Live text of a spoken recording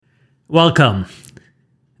Welcome.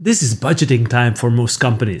 This is budgeting time for most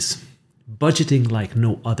companies. Budgeting like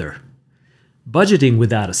no other. Budgeting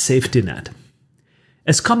without a safety net.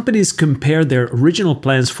 As companies compare their original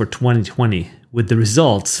plans for 2020 with the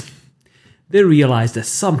results, they realize that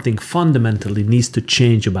something fundamentally needs to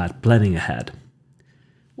change about planning ahead.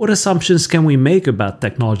 What assumptions can we make about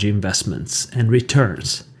technology investments and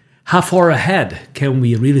returns? How far ahead can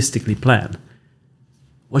we realistically plan?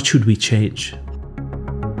 What should we change?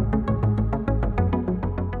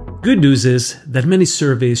 Good news is that many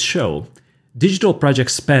surveys show digital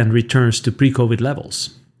project spend returns to pre-COVID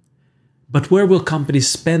levels. But where will companies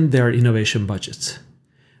spend their innovation budgets?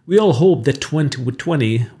 We all hope that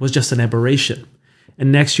 2020 was just an aberration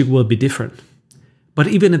and next year will be different. But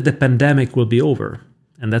even if the pandemic will be over,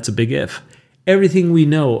 and that's a big if, everything we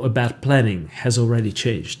know about planning has already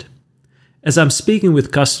changed. As I'm speaking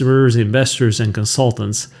with customers, investors, and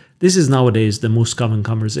consultants, this is nowadays the most common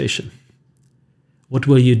conversation. What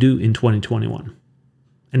will you do in 2021?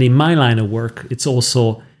 And in my line of work, it's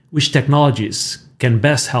also which technologies can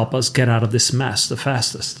best help us get out of this mess the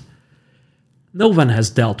fastest. No one has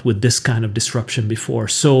dealt with this kind of disruption before,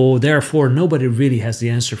 so therefore nobody really has the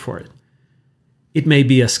answer for it. It may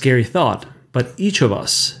be a scary thought, but each of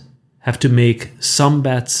us have to make some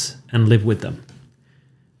bets and live with them.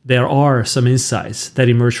 There are some insights that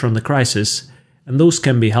emerge from the crisis, and those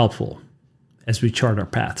can be helpful as we chart our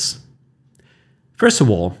paths. First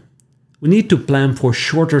of all, we need to plan for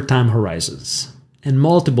shorter time horizons and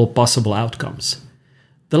multiple possible outcomes.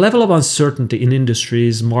 The level of uncertainty in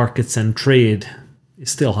industries, markets, and trade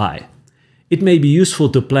is still high. It may be useful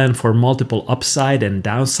to plan for multiple upside and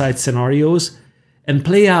downside scenarios and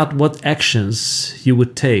play out what actions you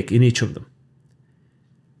would take in each of them.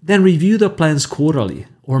 Then review the plans quarterly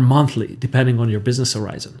or monthly, depending on your business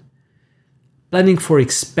horizon. Planning for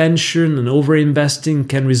expansion and overinvesting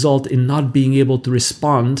can result in not being able to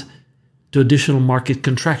respond to additional market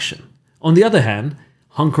contraction. On the other hand,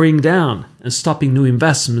 hunkering down and stopping new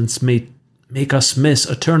investments may make us miss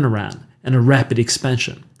a turnaround and a rapid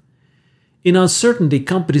expansion. In uncertainty,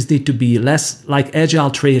 companies need to be less like agile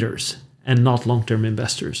traders and not long-term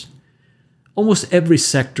investors. Almost every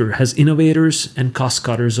sector has innovators and cost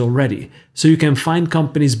cutters already, so you can find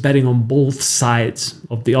companies betting on both sides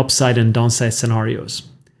of the upside and downside scenarios.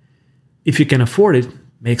 If you can afford it,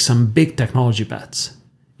 make some big technology bets.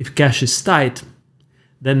 If cash is tight,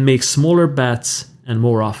 then make smaller bets and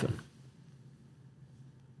more often.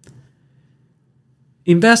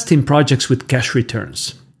 Invest in projects with cash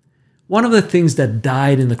returns. One of the things that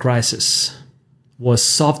died in the crisis was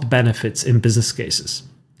soft benefits in business cases.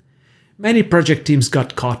 Many project teams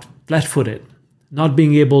got caught flat-footed, not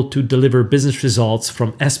being able to deliver business results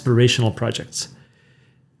from aspirational projects.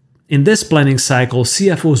 In this planning cycle,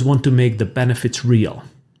 CFOs want to make the benefits real,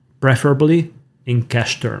 preferably in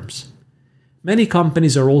cash terms. Many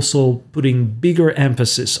companies are also putting bigger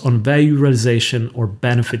emphasis on value realization or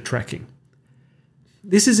benefit tracking.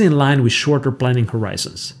 This is in line with shorter planning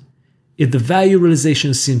horizons. If the value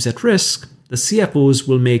realization seems at risk, the CFOs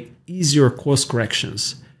will make easier course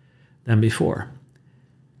corrections than before.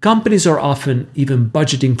 Companies are often even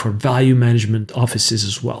budgeting for value management offices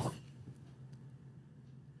as well.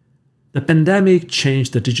 The pandemic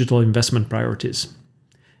changed the digital investment priorities.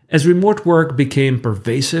 As remote work became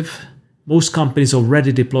pervasive, most companies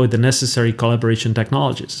already deployed the necessary collaboration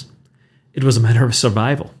technologies. It was a matter of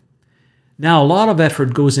survival. Now a lot of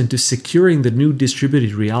effort goes into securing the new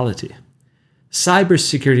distributed reality.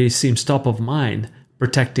 Cybersecurity seems top of mind,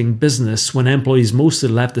 protecting business when employees mostly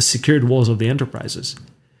left the secured walls of the enterprises.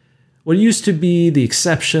 What used to be the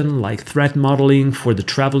exception, like threat modeling for the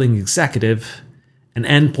traveling executive and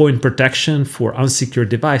endpoint protection for unsecured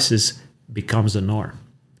devices, becomes the norm.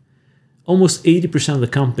 Almost 80% of the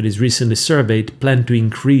companies recently surveyed plan to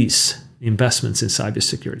increase investments in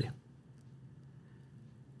cybersecurity.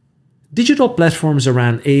 Digital platforms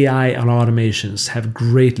around AI and automations have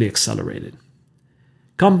greatly accelerated.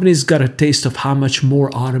 Companies got a taste of how much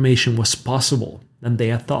more automation was possible than they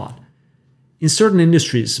had thought. In certain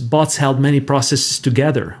industries, bots held many processes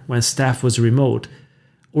together when staff was remote,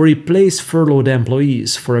 or replaced furloughed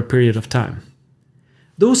employees for a period of time.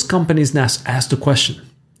 Those companies now ask the question,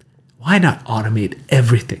 why not automate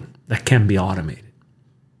everything that can be automated?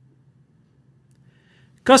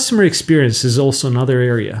 Customer experience is also another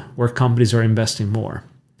area where companies are investing more.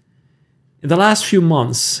 In the last few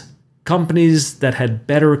months, companies that had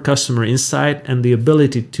better customer insight and the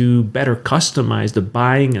ability to better customize the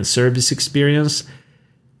buying and service experience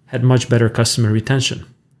had much better customer retention.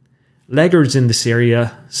 Laggards in this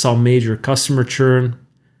area saw major customer churn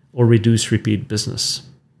or reduced repeat business.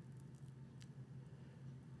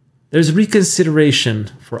 There's reconsideration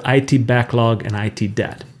for IT backlog and IT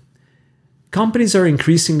debt. Companies are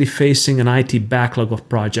increasingly facing an IT backlog of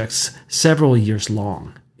projects several years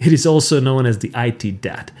long. It is also known as the IT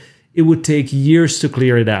debt. It would take years to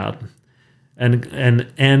clear it out and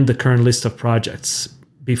end the current list of projects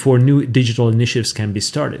before new digital initiatives can be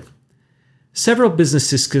started. Several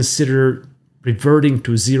businesses consider reverting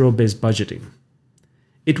to zero-based budgeting.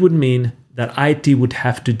 It would mean that IT would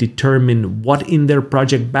have to determine what in their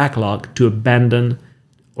project backlog to abandon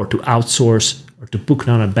or to outsource or to put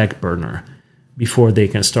on a back burner before they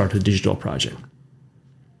can start a digital project.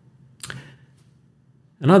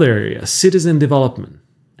 Another area, citizen development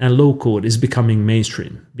and low code, is becoming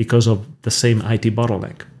mainstream because of the same IT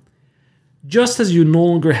bottleneck. Just as you no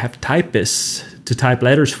longer have typists to type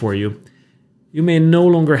letters for you, you may no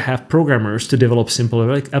longer have programmers to develop simple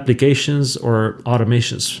applications or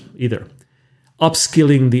automations either.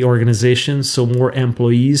 Upskilling the organization so more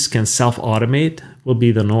employees can self-automate will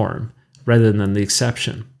be the norm rather than the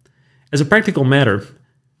exception. As a practical matter,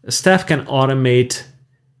 staff can automate,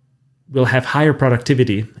 will have higher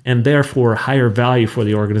productivity and therefore higher value for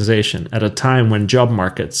the organization at a time when job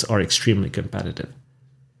markets are extremely competitive.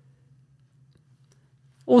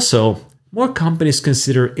 Also, more companies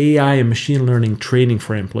consider AI and machine learning training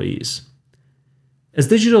for employees. As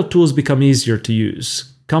digital tools become easier to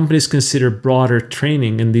use, companies consider broader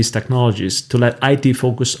training in these technologies to let IT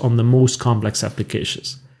focus on the most complex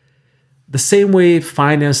applications. The same way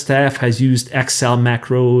finance staff has used Excel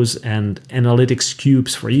macros and analytics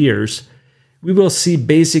cubes for years, we will see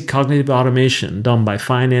basic cognitive automation done by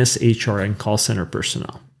finance, HR, and call center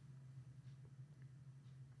personnel.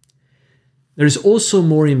 There is also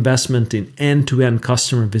more investment in end-to-end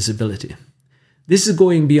customer visibility. This is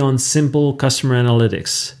going beyond simple customer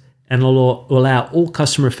analytics and will allow all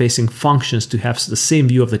customer-facing functions to have the same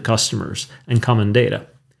view of the customers and common data.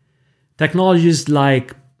 Technologies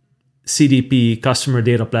like CDP, Customer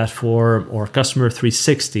Data Platform, or Customer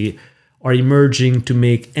 360 are emerging to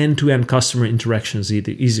make end-to-end customer interactions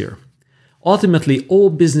easier. Ultimately, all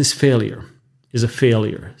business failure is a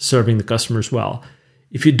failure serving the customers well.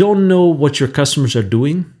 If you don't know what your customers are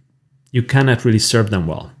doing, you cannot really serve them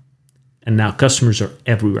well. And now customers are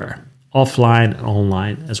everywhere, offline and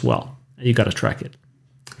online as well. And you got to track it.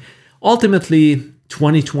 Ultimately,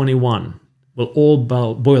 2021 will all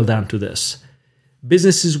boil down to this.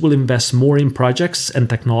 Businesses will invest more in projects and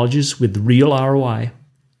technologies with real ROI,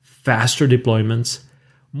 faster deployments,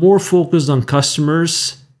 more focused on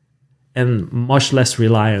customers, and much less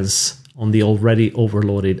reliance on the already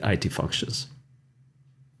overloaded IT functions.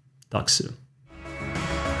 Talk soon.